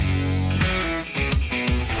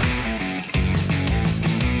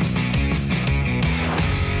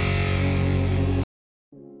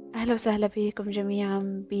أهلا وسهلا بكم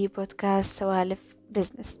جميعا ببودكاست سوالف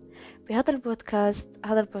بزنس. هذا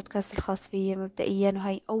البودكاست الخاص فيي مبدئيا،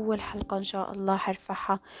 وهي أول حلقة إن شاء الله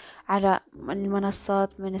حرفعها على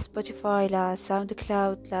المنصات من سبوتيفاي لساوند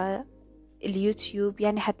كلاود لليوتيوب،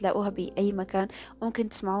 يعني حتلاقوها بأي مكان، ممكن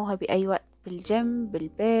تسمعوها بأي وقت، بالجيم،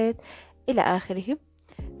 بالبيت، إلى آخره.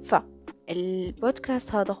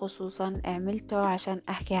 فالبودكاست هذا خصوصا عملته عشان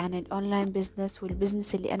أحكي عن الأونلاين بزنس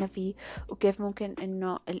والبزنس اللي أنا فيه، وكيف ممكن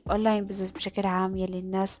إنه الأونلاين بزنس بشكل عام يلي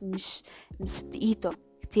الناس مش مصدقيته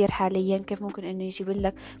كتير حاليا، كيف ممكن إنه يجيب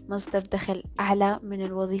لك مصدر دخل أعلى من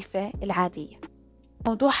الوظيفة العادية.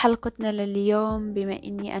 موضوع حلقتنا لليوم، بما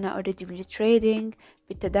إني أنا already بالتريدينج،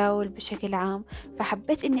 بالتداول بشكل عام،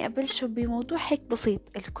 فحبيت إني أبلشه بموضوع هيك بسيط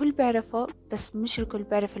الكل بيعرفه، بس مش الكل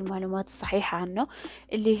بيعرف المعلومات الصحيحة عنه،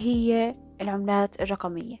 اللي هي العملات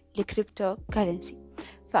الرقمية، الكريبتو كارنسي.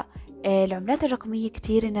 فالعملات الرقمية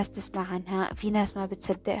كتير الناس تسمع عنها، في ناس ما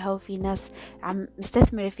بتصدقها، وفي ناس عم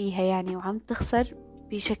مستثمرة فيها يعني، وعم تخسر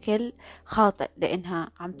بشكل خاطئ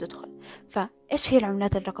لأنها عم تدخل. فإيش هي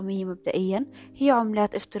العملات الرقمية مبدئيا؟ هي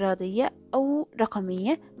عملات افتراضية أو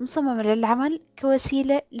رقمية مصممة للعمل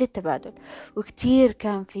كوسيلة للتبادل، وكتير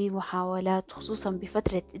كان في محاولات خصوصا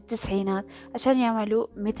بفترة التسعينات عشان يعملوا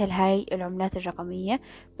مثل هاي العملات الرقمية،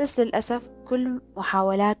 بس للأسف كل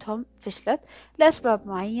محاولاتهم فشلت لأسباب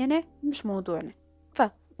معينة مش موضوعنا.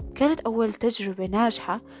 فكانت أول تجربة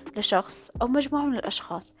ناجحة لشخص أو مجموعة من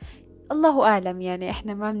الأشخاص، الله أعلم، يعني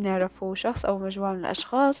إحنا ما بنعرفه شخص أو مجموعة من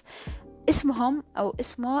الأشخاص،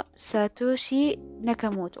 اسمه ساتوشي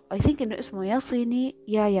ناكاموتو. I think إنه اسمه يا صيني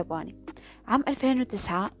يا ياباني. عام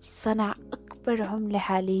 2009 صنع أكبر عملة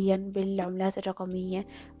حاليا بالعملات الرقمية،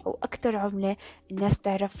 أو أكتر عملة الناس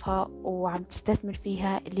تعرفها وعم تستثمر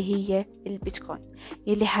فيها، اللي هي البيتكوين،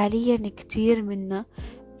 يلي حاليا كتير منا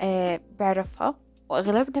بعرفها،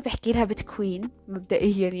 وأغلبنا بحكي لها بيتكوين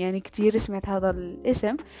مبدئيا، يعني كتير سمعت هذا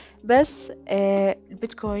الاسم، بس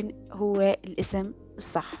البيتكوين هو الاسم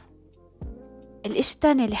الصح. الإشي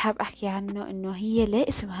التاني اللي حاب أحكي عنه إنه هي ليه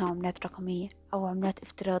اسمها عملات رقمية أو عملات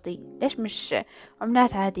افتراضية، ليش مش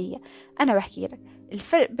عملات عادية؟ أنا بحكي لك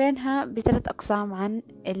الفرق بينها بثلاث أقسام عن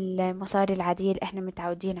المصاري العادية اللي إحنا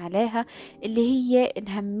متعودين عليها، اللي هي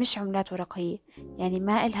إنها مش عملات ورقية، يعني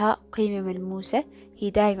ما إلها قيمة ملموسة، هي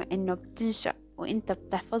دايما إنه بتنشأ وإنت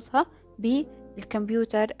بتحفظها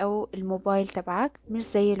بالكمبيوتر أو الموبايل تبعك، مش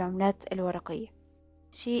زي العملات الورقية.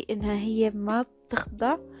 شيء إنها هي ما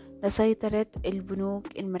بتخضع لسيطرة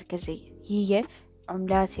البنوك المركزية، هي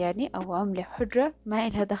عملات يعني أو عملة حرة ما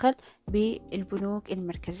إلها دخل بالبنوك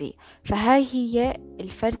المركزية. فهاي هي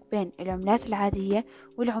الفرق بين العملات العادية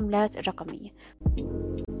والعملات الرقمية.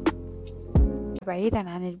 بعيدا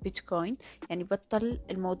عن البيتكوين، يعني بطل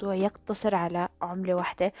الموضوع يقتصر على عملة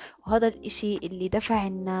واحدة، وهذا الإشي اللي دفع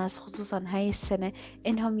الناس خصوصا هاي السنة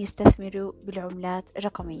إنهم يستثمروا بالعملات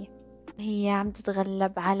الرقمية. هي عم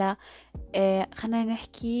تتغلب على خلينا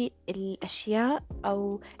نحكي الأشياء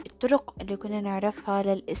أو الطرق اللي كنا نعرفها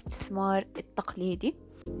للاستثمار التقليدي.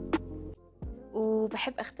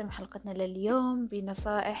 وبحب أختم حلقتنا لليوم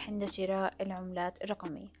بنصائح عند شراء العملات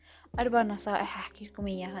الرقمية. 4 نصائح أحكي لكم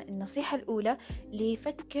إياها. النصيحة الأولى، اللي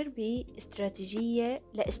يفكر باستراتيجية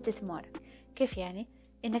لاستثمارك. كيف يعني؟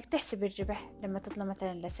 إنك تحسب الربح لما تطلع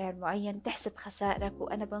مثلا لسعر معين، تحسب خسائرك.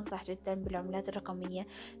 وأنا بنصح جدا بالعملات الرقمية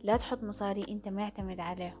لا تحط مصاري أنت معتمد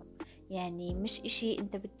عليهم، يعني مش إشي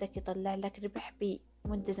أنت بدك يطلع لك ربح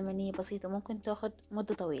بمدة زمنية بسيطة، ممكن تاخد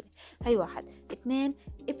مدة طويلة. هاي واحد. 2،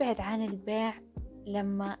 ابعد عن البيع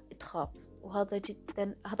لما تخاف، وهذا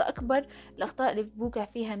جدا هذا أكبر الأخطاء اللي بوقع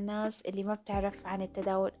فيها الناس اللي ما بتعرف عن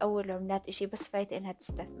التداول أو العملات إشي، بس فايت إنها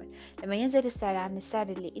تستثمر. لما ينزل السعر عن السعر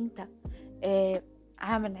اللي أنت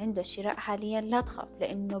عامل عنده الشراء حاليا، لا تخاف،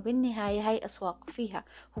 لأنه بالنهاية هاي أسواق فيها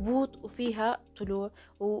هبوط وفيها طلوع،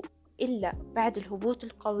 إلا بعد الهبوط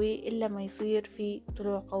القوي إلا ما يصير في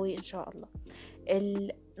طلوع قوي إن شاء الله.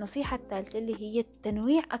 النصيحة الثالثة اللي هي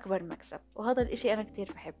التنويع أكبر مكسب، وهذا الإشي أنا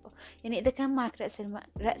كتير بحبه. يعني إذا كان معك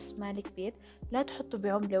رأس مال كبير، لا تحطه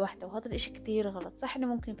بعملة واحدة، وهذا الإشي كتير غلط. صح إنه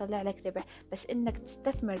ممكن يطلع لك ربح، بس إنك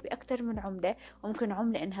تستثمر بأكتر من عملة، وممكن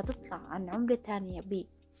عملة إنها تطلع عن عملة تانية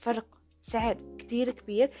بفرق سعر كتير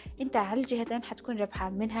كبير، انت على الجهتين حتكون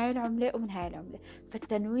ربحان من هاي العملة ومن هاي العملة.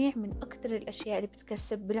 فالتنويع من أكتر الأشياء اللي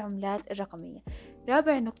بتكسب بالعملات الرقمية.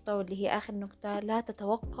 رابع نقطة واللي هي آخر نقطة، لا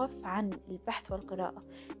تتوقف عن البحث والقراءة.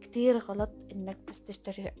 كتير غلط إنك بس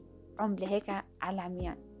تشتري عملة هيك على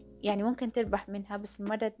العميان، يعني ممكن تربح منها، بس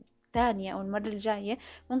المرة الثانية أو المرة الجاية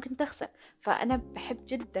ممكن تخسر. فأنا بحب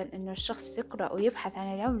جدا إنه الشخص يقرأ ويبحث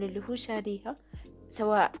عن العملة اللي هو شاريها،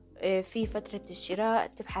 سواء في فترة الشراء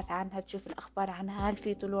تبحث عنها، تشوف الأخبار عنها، هل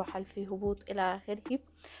في طلوع، هل في هبوط إلى آخره،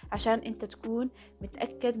 عشان أنت تكون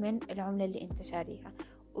متأكد من العملة اللي أنت شاريها.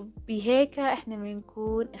 وبهيك احنا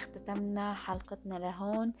بنكون اختتمنا حلقتنا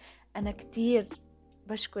لهون. أنا كتير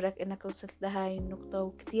بشكرك انك وصلت لهاي النقطة،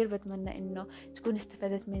 وكتير بتمنى انه تكون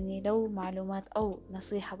استفدت مني لو معلومات او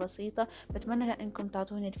نصيحة بسيطة. بتمنى انكم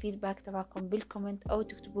تعطوني الفيدباك تبعكم بالكومنت او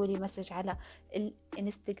تكتبوا لي مسج على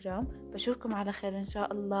الانستغرام. بشوفكم على خير ان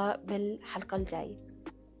شاء الله بالحلقة الجاية.